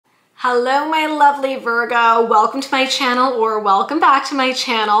Hello, my lovely Virgo. Welcome to my channel, or welcome back to my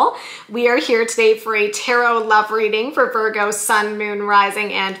channel. We are here today for a tarot love reading for Virgo, Sun, Moon,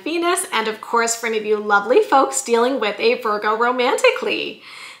 Rising, and Venus, and of course for any of you lovely folks dealing with a Virgo romantically.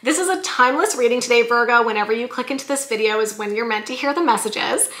 This is a timeless reading today, Virgo. Whenever you click into this video is when you're meant to hear the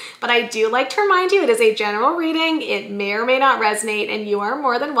messages, but I do like to remind you it is a general reading. It may or may not resonate, and you are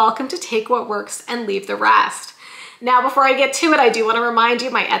more than welcome to take what works and leave the rest. Now, before I get to it, I do want to remind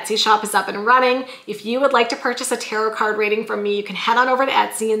you my Etsy shop is up and running. If you would like to purchase a tarot card reading from me, you can head on over to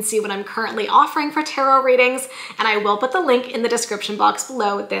Etsy and see what I'm currently offering for tarot readings, and I will put the link in the description box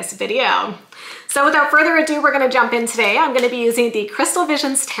below this video. So without further ado, we're going to jump in today. I'm going to be using the Crystal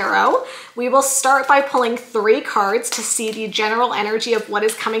Visions Tarot. We will start by pulling 3 cards to see the general energy of what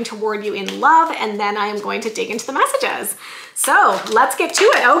is coming toward you in love, and then I am going to dig into the messages. So let's get to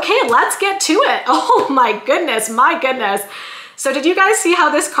it. Okay, let's get to it. Oh my goodness, my goodness. So did you guys see how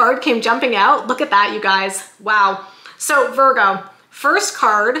this card came jumping out? Look at that, you guys. Wow. So Virgo, first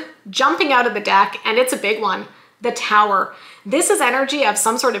card jumping out of the deck, and it's a big one, the Tower. This is energy of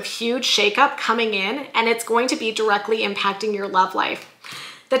some sort of huge shakeup coming in, and it's going to be directly impacting your love life.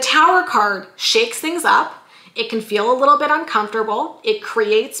 The Tower card shakes things up. It can feel a little bit uncomfortable. It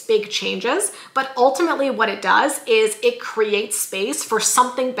creates big changes, but ultimately what it does is it creates space for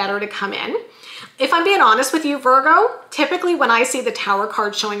something better to come in. If I'm being honest with you, Virgo, typically when I see the Tower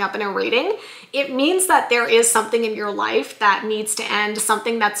card showing up in a reading, it means that there is something in your life that needs to end,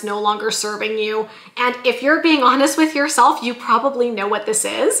 something that's no longer serving you. And if you're being honest with yourself, you probably know what this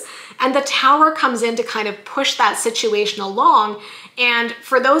is. And the Tower comes in to kind of push that situation along. And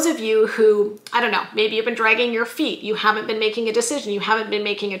for those of you who, I don't know, maybe you've been dragging your feet, you haven't been making a decision, you haven't been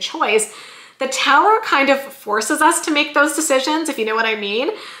making a choice, the Tower kind of forces us to make those decisions, if you know what I mean.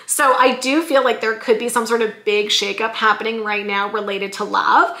 So I do feel like there could be some sort of big shakeup happening right now related to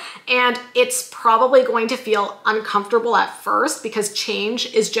love. And it's probably going to feel uncomfortable at first because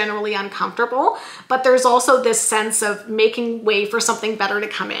change is generally uncomfortable. But there's also this sense of making way for something better to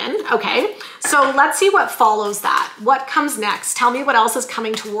come in. Okay, so let's see what follows that. What comes next? Tell me what else is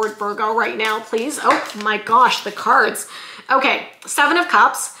coming toward Virgo right now, please. Oh my gosh, the cards. Okay, 7 of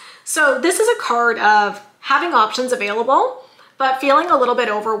Cups. So this is a card of having options available, but feeling a little bit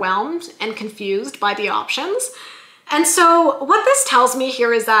overwhelmed and confused by the options. And so what this tells me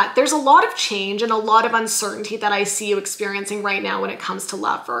here is that there's a lot of change and a lot of uncertainty that I see you experiencing right now when it comes to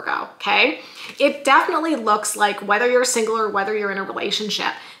love, Virgo, okay? It definitely looks like whether you're single or whether you're in a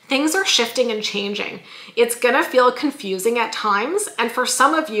relationship, things are shifting and changing. It's gonna feel confusing at times. And for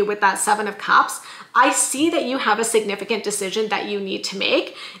some of you with that 7 of Cups, I see that you have a significant decision that you need to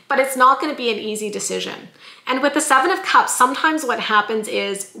make, but it's not going to be an easy decision. And with the 7 of Cups, sometimes what happens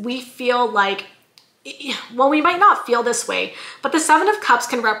is we feel like, well, we might not feel this way, but the 7 of Cups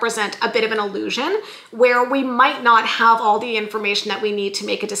can represent a bit of an illusion where we might not have all the information that we need to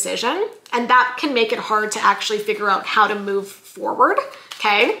make a decision. And that can make it hard to actually figure out how to move forward,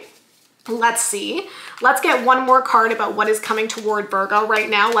 okay? Let's see. Let's get one more card about what is coming toward Virgo right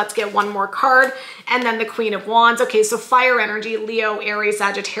now. Let's get one more card, and then the Queen of Wands. Okay, so fire energy, Leo, Aries,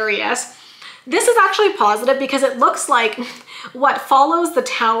 Sagittarius. This is actually positive because it looks like what follows the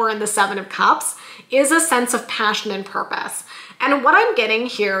Tower and the 7 of Cups is a sense of passion and purpose. And what I'm getting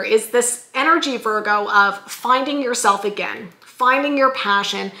here is this energy, Virgo, of finding yourself again, finding your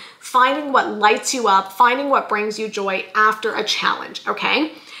passion, finding what lights you up, finding what brings you joy after a challenge,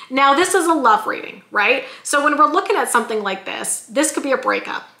 okay? Now, this is a love reading, right? So when we're looking at something like this could be a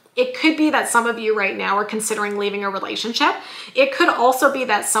breakup. It could be that some of you right now are considering leaving a relationship. It could also be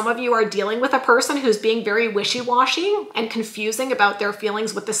that some of you are dealing with a person who's being very wishy-washy and confusing about their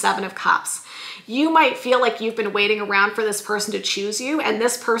feelings with the 7 of Cups. You might feel like you've been waiting around for this person to choose you, and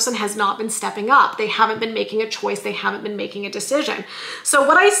this person has not been stepping up. They haven't been making a choice. They haven't been making a decision. So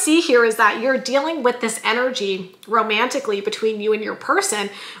what I see here is that you're dealing with this energy romantically between you and your person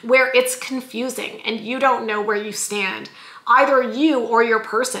where it's confusing and you don't know where you stand. Either you or your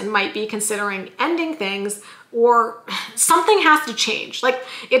person might be considering ending things, or something has to change. Like,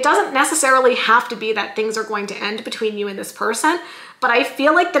 it doesn't necessarily have to be that things are going to end between you and this person, but I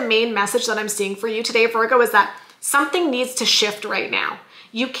feel like the main message that I'm seeing for you today, Virgo, is that something needs to shift right now.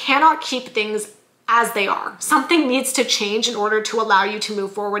 You cannot keep things as they are. Something needs to change in order to allow you to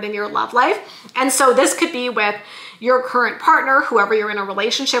move forward in your love life. And so this could be with your current partner, whoever you're in a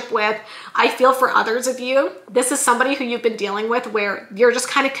relationship with. I feel for others of you, this is somebody who you've been dealing with where you're just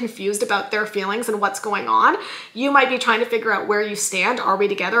kind of confused about their feelings and what's going on. You might be trying to figure out where you stand. Are we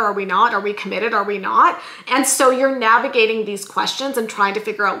together? Are we not? Are we committed? Are we not? And so you're navigating these questions and trying to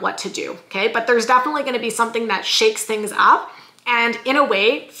figure out what to do, okay? But there's definitely going to be something that shakes things up. and in a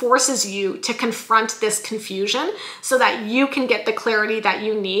way forces you to confront this confusion so that you can get the clarity that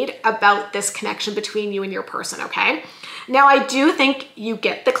you need about this connection between you and your person, okay? Now, I do think you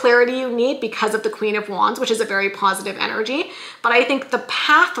get the clarity you need because of the Queen of Wands, which is a very positive energy, but I think the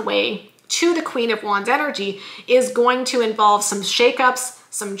pathway to the Queen of Wands energy is going to involve some shakeups,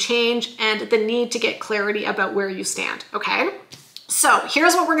 some change, and the need to get clarity about where you stand, okay? So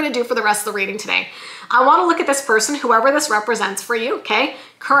here's what we're gonna do for the rest of the reading today. I wanna look at this person, whoever this represents for you, okay?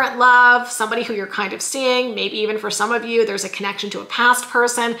 Current love, somebody who you're kind of seeing, maybe even for some of you, there's a connection to a past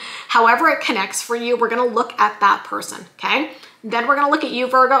person. However it connects for you, we're gonna look at that person, okay? Then we're gonna look at you,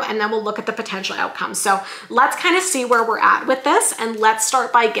 Virgo, and then we'll look at the potential outcomes. So let's kind of see where we're at with this, and let's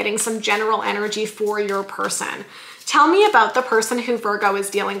start by getting some general energy for your person. Tell me about the person who Virgo is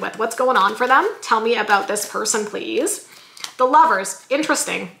dealing with. What's going on for them? Tell me about this person, please. The Lovers,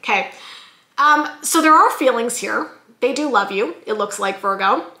 interesting, okay. So there are feelings here. They do love you, it looks like,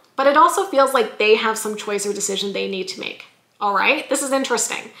 Virgo, but it also feels like they have some choice or decision they need to make, all right? This is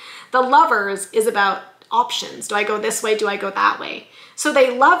interesting. The Lovers is about options. Do I go this way? Do I go that way? So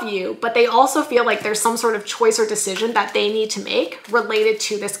they love you, but they also feel like there's some sort of choice or decision that they need to make related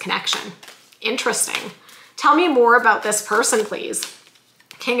to this connection. Interesting. Tell me more about this person, please.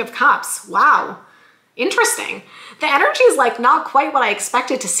 King of Cups, wow. Interesting. The energy is like not quite what I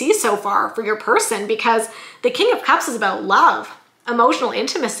expected to see so far for your person, because the King of Cups is about love, emotional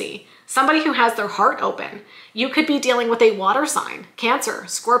intimacy, somebody who has their heart open. You could be dealing with a water sign, Cancer,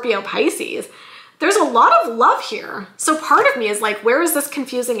 Scorpio, Pisces. There's a lot of love here. So part of me is like, where is this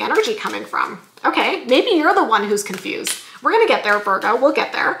confusing energy coming from? Okay, maybe you're the one who's confused. We're gonna get there, Virgo, we'll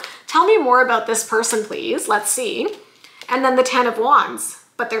get there. Tell me more about this person, please. Let's see. And then the 10 of Wands,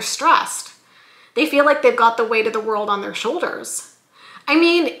 but they're stressed. They feel like they've got the weight of the world on their shoulders. I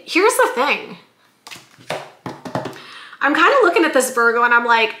mean, here's the thing. I'm kind of looking at this, Virgo, and I'm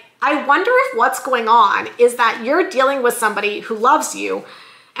like, I wonder if what's going on is that you're dealing with somebody who loves you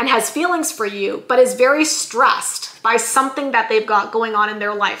and has feelings for you, but is very stressed by something that they've got going on in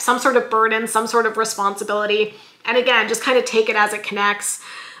their life, some sort of burden, some sort of responsibility. And again, just kind of take it as it connects.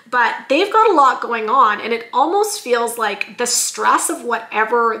 But they've got a lot going on, and it almost feels like the stress of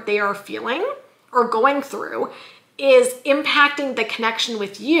whatever they are feeling or going through is impacting the connection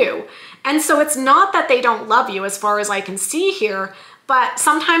with you. And so it's not that they don't love you as far as I can see here, but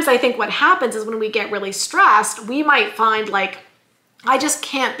sometimes I think what happens is when we get really stressed, we might find like, I just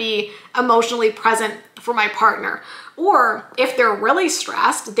can't be emotionally present for my partner. Or if they're really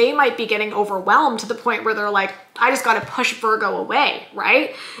stressed, they might be getting overwhelmed to the point where they're like, I just got to push Virgo away,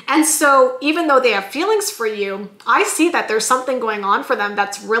 right? And so even though they have feelings for you, I see that there's something going on for them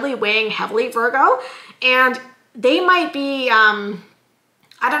that's really weighing heavily, Virgo. And they might be, I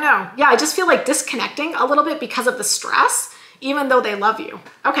don't know. Yeah, I just feel like disconnecting a little bit because of the stress, even though they love you.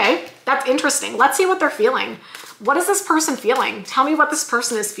 Okay, that's interesting. Let's see what they're feeling. What is this person feeling? Tell me what this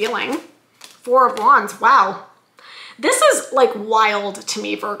person is feeling. 4 of Wands, wow. This is like wild to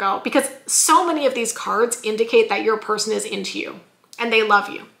me, Virgo, because so many of these cards indicate that your person is into you and they love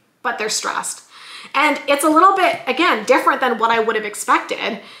you, but they're stressed. And it's a little bit, again, different than what I would have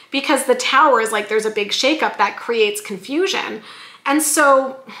expected, because the Tower is like there's a big shakeup that creates confusion. And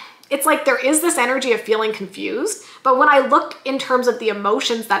so it's like there is this energy of feeling confused, but when I look in terms of the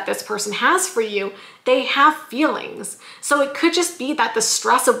emotions that this person has for you, they have feelings. So it could just be that the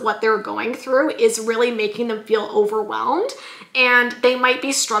stress of what they're going through is really making them feel overwhelmed, and they might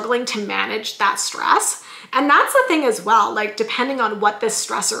be struggling to manage that stress. And that's the thing as well, like depending on what this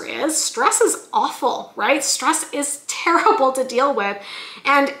stressor is, stress is awful, right? Stress is terrible to deal with,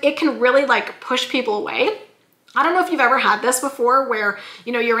 and it can really like push people away. I don't know if you've ever had this before where,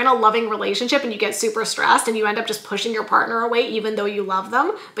 you know, you're in a loving relationship and you get super stressed and you end up just pushing your partner away even though you love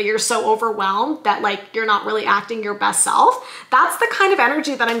them, but you're so overwhelmed that like you're not really acting your best self. That's the kind of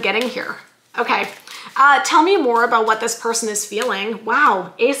energy that I'm getting here. Okay, tell me more about what this person is feeling.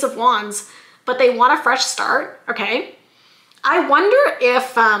 Wow, Ace of Wands, but they want a fresh start. Okay, I wonder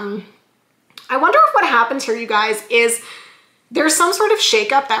if what happens here, you guys, is there's some sort of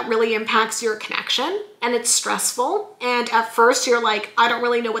shakeup that really impacts your connection, and it's stressful. And at first you're like, I don't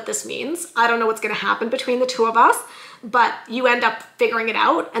really know what this means. I don't know what's gonna happen between the two of us, but you end up figuring it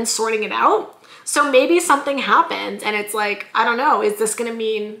out and sorting it out. So maybe something happens and it's like, I don't know, is this gonna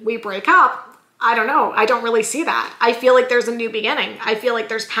mean we break up? I don't know, I don't really see that. I feel like there's a new beginning. I feel like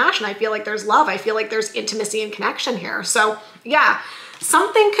there's passion. I feel like there's love. I feel like there's intimacy and connection here. So yeah,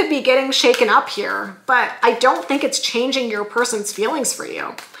 something could be getting shaken up here, but I don't think it's changing your person's feelings for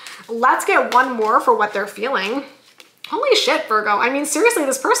you. Let's get one more for what they're feeling. Holy shit, Virgo. I mean, seriously,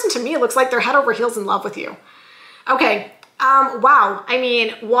 this person to me looks like they're head over heels in love with you. Okay, Wow. I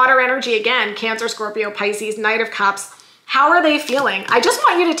mean, water energy again, Cancer, Scorpio, Pisces, Knight of Cups. How are they feeling? I just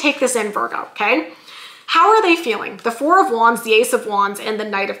want you to take this in, Virgo, okay? How are they feeling? The Four of Wands, the Ace of Wands, and the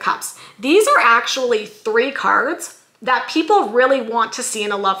Knight of Cups. These are actually 3 cards that people really want to see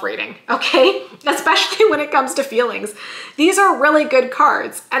in a love reading, okay? Especially when it comes to feelings. These are really good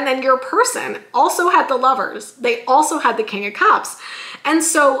cards. And then your person also had the Lovers. They also had the King of Cups. And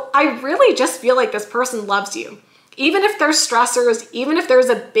so I really just feel like this person loves you. Even if there's stressors, even if there's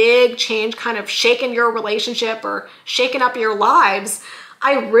a big change kind of shaking your relationship or shaking up your lives,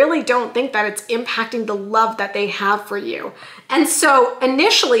 I really don't think that it's impacting the love that they have for you. And so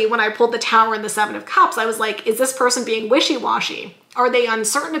initially when I pulled the Tower and the Seven of Cups, I was like, is this person being wishy-washy? Are they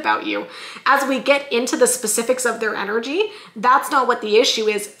uncertain about you? As we get into the specifics of their energy, that's not what the issue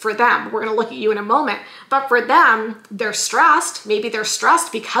is for them. We're going to look at you in a moment. But for them, they're stressed. Maybe they're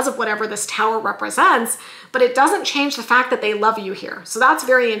stressed because of whatever this Tower represents, but it doesn't change the fact that they love you here. So that's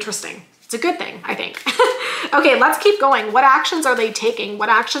very interesting. It's a good thing, I think. Okay, let's keep going. What actions are they taking? What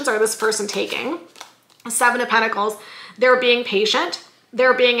actions are this person taking? Seven of Pentacles. They're being patient.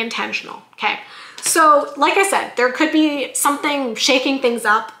 They're being intentional. Okay. So like I said, there could be something shaking things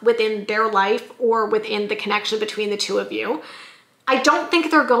up within their life or within the connection between the two of you. I don't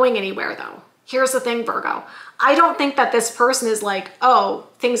think they're going anywhere though. Here's the thing, Virgo. I don't think that this person is like, oh,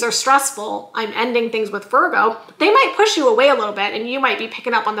 things are stressful, I'm ending things with Virgo. They might push you away a little bit and you might be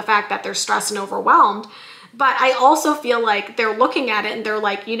picking up on the fact that they're stressed and overwhelmed. But I also feel like they're looking at it and they're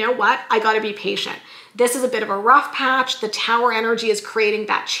like, you know what? I got to be patient. This is a bit of a rough patch. The Tower energy is creating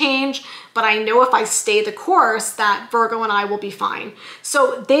that change, but I know if I stay the course that Virgo and I will be fine.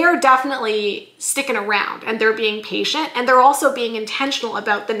 So they are definitely sticking around and they're being patient and they're also being intentional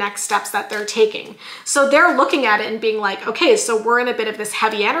about the next steps that they're taking. So they're looking at it and being like, okay, so we're in a bit of this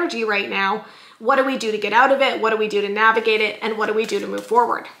heavy energy right now. What do we do to get out of it? What do we do to navigate it? And what do we do to move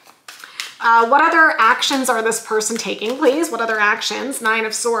forward? What other actions are this person taking, please? What other actions? Nine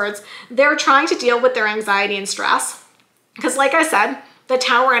of Swords. They're trying to deal with their anxiety and stress. Because like I said, the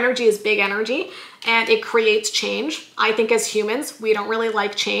Tower energy is big energy and it creates change. I think as humans, we don't really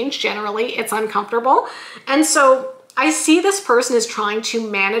like change. Generally, it's uncomfortable. And so I see this person is trying to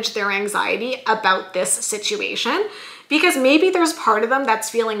manage their anxiety about this situation because maybe there's part of them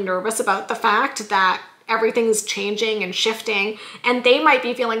that's feeling nervous about the fact that everything's changing and shifting, and they might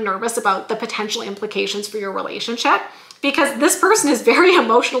be feeling nervous about the potential implications for your relationship because this person is very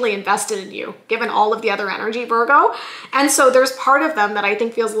emotionally invested in you, given all of the other energy, Virgo. And so there's part of them that I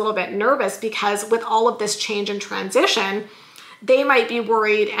think feels a little bit nervous because with all of this change and transition, they might be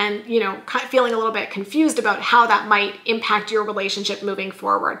worried and, you know, feeling a little bit confused about how that might impact your relationship moving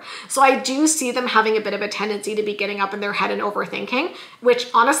forward. So I do see them having a bit of a tendency to be getting up in their head and overthinking, which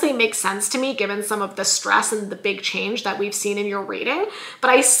honestly makes sense to me given some of the stress and the big change that we've seen in your reading.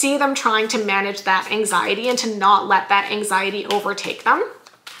 But I see them trying to manage that anxiety and to not let that anxiety overtake them.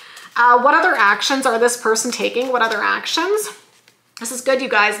 What other actions are this person taking? What other actions? This is good, you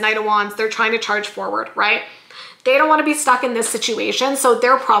guys. Knight of Wands. They're trying to charge forward, right? They don't want to be stuck in this situation, so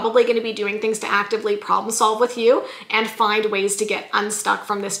they're probably going to be doing things to actively problem solve with you and find ways to get unstuck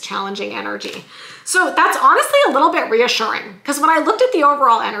from this challenging energy. So that's honestly a little bit reassuring because when I looked at the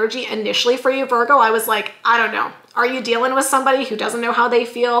overall energy initially for you, Virgo, I was like, I don't know. Are you dealing with somebody who doesn't know how they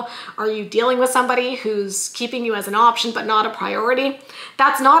feel? Are you dealing with somebody who's keeping you as an option but not a priority?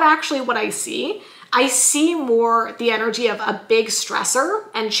 That's not actually what I see. I see more the energy of a big stressor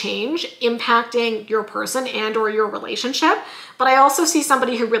and change impacting your person and or your relationship, but I also see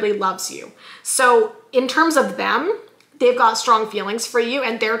somebody who really loves you. So in terms of them, they've got strong feelings for you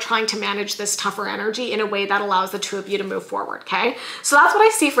and they're trying to manage this tougher energy in a way that allows the two of you to move forward, okay? So that's what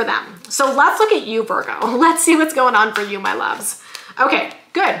I see for them. So let's look at you, Virgo. Let's see what's going on for you, my loves. Okay,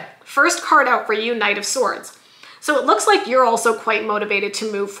 good. First card out for you, Knight of Swords. So it looks like you're also quite motivated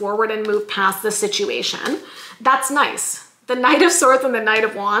to move forward and move past the situation. That's nice. The Knight of Swords and the Knight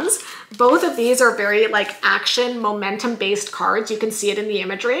of Wands, both of these are very like action, momentum-based cards. You can see it in the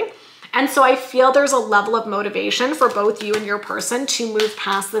imagery. And so I feel there's a level of motivation for both you and your person to move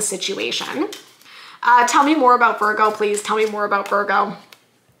past the situation. Tell me more about Virgo, please. Tell me more about Virgo.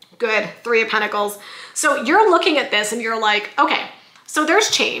 Good, Three of Pentacles. So you're looking at this and you're like, okay, so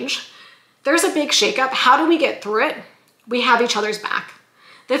there's change. There's a big shakeup. How do we get through it? We have each other's back.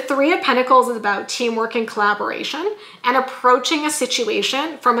 The Three of Pentacles is about teamwork and collaboration and approaching a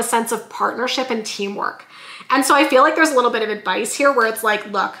situation from a sense of partnership and teamwork. And so I feel like there's a little bit of advice here where it's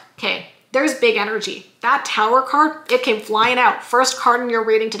like, look, okay, there's big energy. That Tower card, it came flying out. First card in your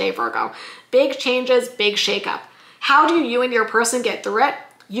reading today, Virgo. Big changes, big shakeup. How do you and your person get through it?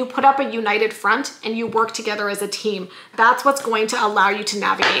 you put up a united front and you work together as a team. That's what's going to allow you to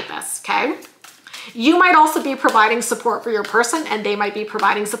navigate this, okay? You might also be providing support for your person and they might be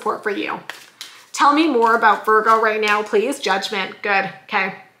providing support for you. Tell me more about Virgo right now, please. Judgment, good,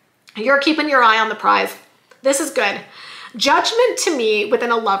 okay. You're keeping your eye on the prize. This is good. Judgment to me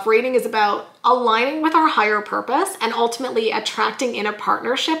within a love reading is about aligning with our higher purpose and ultimately attracting in a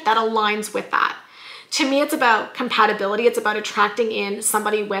partnership that aligns with that. To me, it's about compatibility. It's about attracting in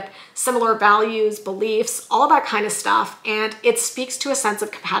somebody with similar values, beliefs, all that kind of stuff. And it speaks to a sense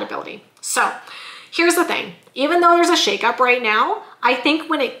of compatibility. So here's the thing. Even though there's a shakeup right now, I think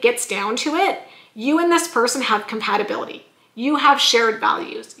when it gets down to it, you and this person have compatibility. You have shared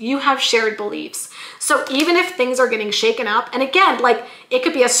values. You have shared beliefs. So even if things are getting shaken up, and again, like it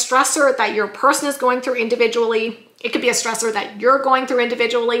could be a stressor that your person is going through individually, it could be a stressor that you're going through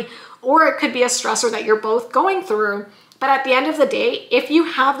individually, or it could be a stressor that you're both going through. But at the end of the day, if you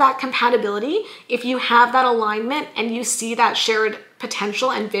have that compatibility, if you have that alignment and you see that shared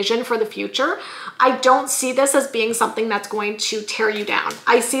potential and vision for the future, I don't see this as being something that's going to tear you down.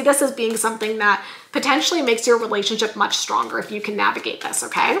 I see this as being something that potentially makes your relationship much stronger if you can navigate this,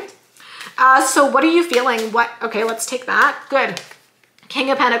 okay? So what are you feeling? Okay, let's take that. Good.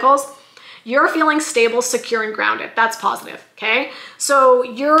 King of Pentacles. You're feeling stable, secure, and grounded. That's positive, okay? So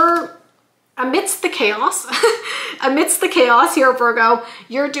you're amidst the chaos, here, Virgo,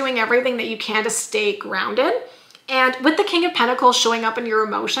 you're doing everything that you can to stay grounded. And with the King of Pentacles showing up in your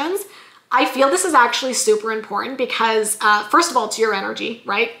emotions, I feel this is actually super important because first of all, it's your energy,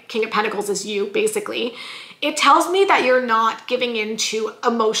 right? King of Pentacles is you, basically. It tells me that you're not giving into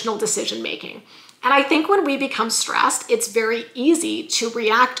emotional decision making. And I think when we become stressed, it's very easy to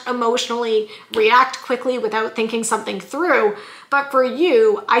react emotionally, react quickly without thinking something through. But for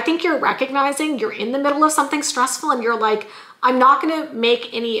you, I think you're recognizing you're in the middle of something stressful and you're like, I'm not going to make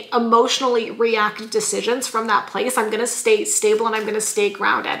any emotionally reactive decisions from that place. I'm going to stay stable and I'm going to stay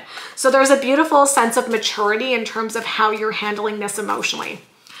grounded. So there's a beautiful sense of maturity in terms of how you're handling this emotionally.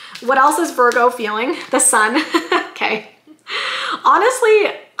 What else is Virgo feeling? The sun. Okay.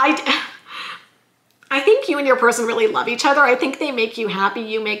 Honestly, I think you and your person really love each other. I think they make you happy.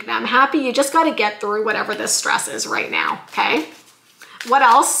 You make them happy. You just got to get through whatever this stress is right now. Okay. What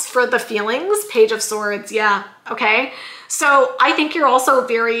else for the feelings? Page of Swords. Yeah. Okay. So I think you're also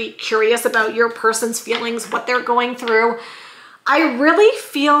very curious about your person's feelings, what they're going through. I really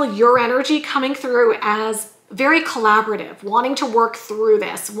feel your energy coming through as very collaborative, wanting to work through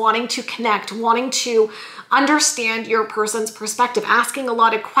this, wanting to connect, wanting to understand your person's perspective, asking a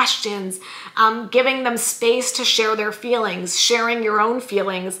lot of questions, giving them space to share their feelings, sharing your own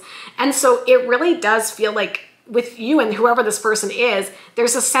feelings. And so it really does feel like with you and whoever this person is,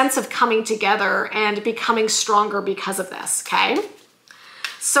 there's a sense of coming together and becoming stronger because of this, okay?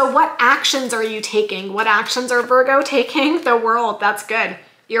 So what actions are you taking? What actions are Virgo taking? The World, that's good.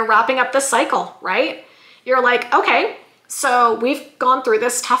 You're wrapping up the cycle, right? You're like, okay, so we've gone through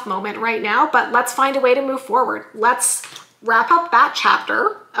this tough moment right now, but let's find a way to move forward. Let's wrap up that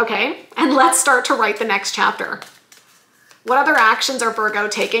chapter, okay? And let's start to write the next chapter. What other actions are Virgo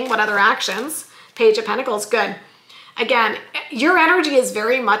taking? What other actions? Page of Pentacles, good. Again, your energy is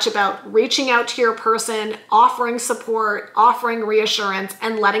very much about reaching out to your person, offering support, offering reassurance,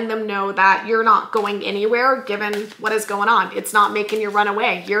 and letting them know that you're not going anywhere given what is going on. It's not making you run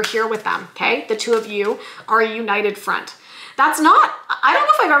away. You're here with them, okay? The two of you are a united front. That's not, I don't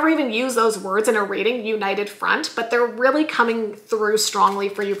know if I've ever even used those words in a reading, united front, but they're really coming through strongly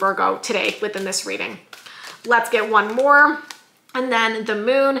for you, Virgo, today within this reading. Let's get one more. And then the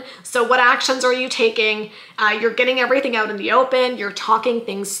Moon. So what actions are you taking? You're getting everything out in the open. You're talking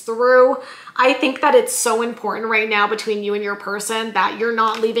things through. I think that it's so important right now between you and your person that you're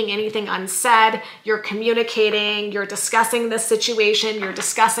not leaving anything unsaid. You're communicating, you're discussing this situation, you're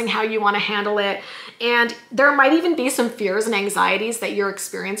discussing how you want to handle it. And there might even be some fears and anxieties that you're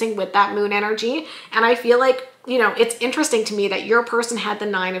experiencing with that Moon energy. And I feel like, you know, it's interesting to me that your person had the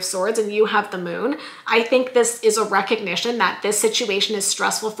Nine of Swords and you have the Moon. I think this is a recognition that this situation is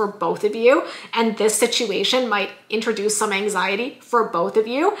stressful for both of you. And this situation might introduce some anxiety for both of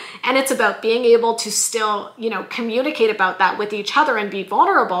you. And it's about being able to still, you know, communicate about that with each other and be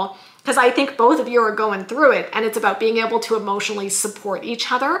vulnerable. Because I think both of you are going through it. And it's about being able to emotionally support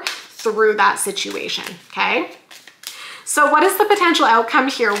each other through that situation, okay? So what is the potential outcome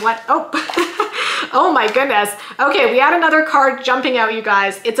here? Oh my goodness. Okay, we had another card jumping out, you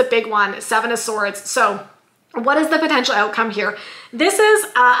guys. It's a big one, Seven of Swords. So what is the potential outcome here? This is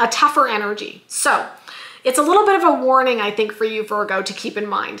a tougher energy. So it's a little bit of a warning, I think, for you, Virgo, to keep in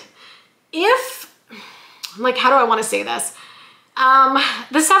mind. If, like, how do I want to say this?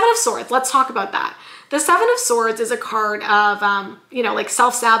 The Seven of Swords, let's talk about that. The Seven of Swords is a card of, you know, like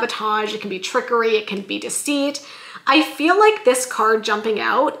self-sabotage. It can be trickery. It can be deceit. I feel like this card jumping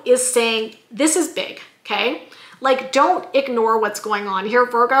out is saying, this is big, okay? Like, don't ignore what's going on here,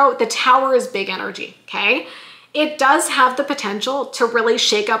 Virgo. The Tower is big energy, okay? It does have the potential to really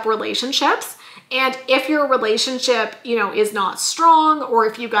shake up relationships. And if your relationship, you know, is not strong, or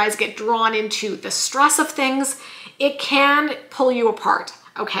if you guys get drawn into the stress of things, it can pull you apart,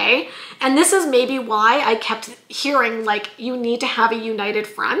 okay? And this is maybe why I kept hearing like you need to have a united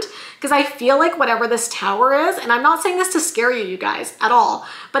front, because I feel like whatever this Tower is, and I'm not saying this to scare you guys at all,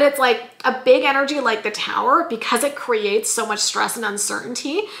 but it's like a big energy like the Tower, because it creates so much stress and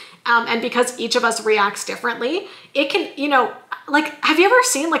uncertainty, and because each of us reacts differently, it can, you know, like, have you ever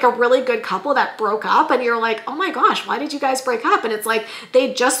seen like a really good couple that broke up and you're like, oh my gosh, why did you guys break up? And it's like,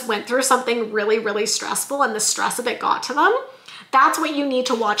 they just went through something really, really stressful and the stress of it got to them. That's what you need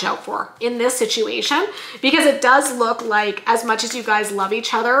to watch out for in this situation, because it does look like as much as you guys love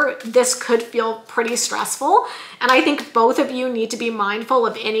each other, this could feel pretty stressful. And I think both of you need to be mindful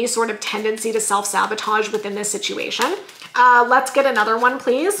of any sort of tendency to self-sabotage within this situation. Let's get another one,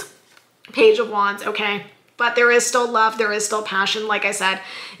 please. Page of Wands, okay. But there is still love, there is still passion. Like I said,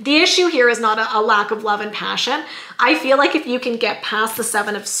 the issue here is not a lack of love and passion. I feel like if you can get past the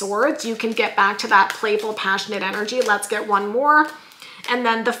Seven of Swords, you can get back to that playful, passionate energy. Let's get one more. And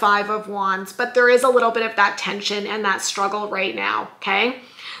then the Five of Wands. But there is a little bit of that tension and that struggle right now, okay?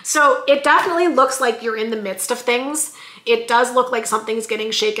 So it definitely looks like you're in the midst of things. It does look like something's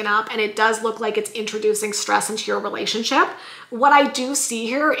getting shaken up, and it does look like it's introducing stress into your relationship. What I do see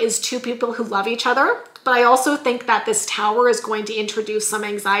here is two people who love each other, but I also think that this Tower is going to introduce some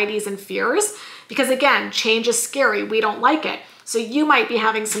anxieties and fears, because again, change is scary. We don't like it. So you might be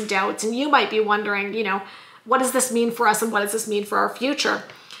having some doubts, and you might be wondering, you know, what does this mean for us and what does this mean for our future?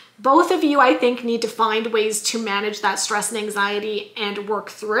 Both of you, I think, need to find ways to manage that stress and anxiety and work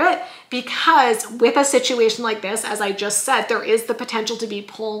through it, because with a situation like this, as I just said, there is the potential to be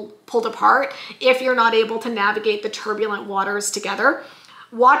pulled apart if you're not able to navigate the turbulent waters together.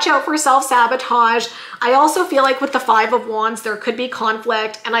 Watch out for self-sabotage. I also feel like with the Five of Wands, there could be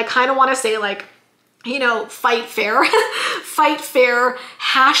conflict, and I kind of want to say like, you know, fight fair, fight fair,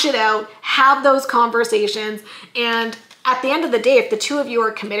 hash it out, have those conversations. And at the end of the day, if the two of you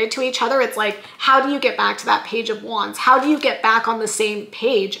are committed to each other, it's like, how do you get back to that Page of Wands? How do you get back on the same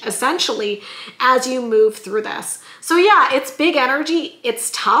page, essentially, as you move through this? So yeah, it's big energy,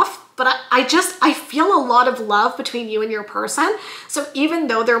 it's tough, but I feel a lot of love between you and your person. So even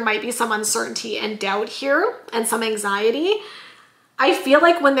though there might be some uncertainty and doubt here and some anxiety, I feel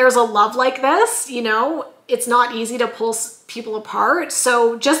like when there's a love like this, you know, it's not easy to pull people apart.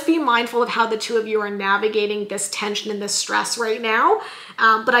 So just be mindful of how the two of you are navigating this tension and this stress right now.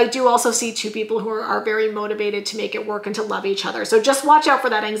 But I do also see two people who are very motivated to make it work and to love each other. So just watch out for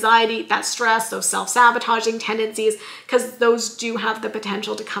that anxiety, that stress, those self-sabotaging tendencies, because those do have the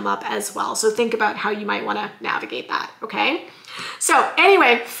potential to come up as well. So think about how you might want to navigate that, okay? So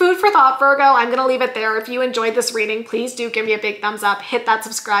anyway, food for thought, Virgo. I'm going to leave it there. If you enjoyed this reading, please do give me a big thumbs up, hit that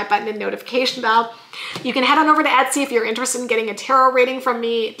subscribe button and notification bell. You can head on over to Etsy if you're interested in getting a tarot reading from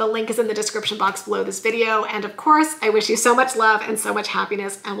me. The link is in the description box below this video. And of course, I wish you so much love and so much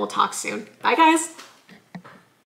happiness, and we'll talk soon. Bye guys.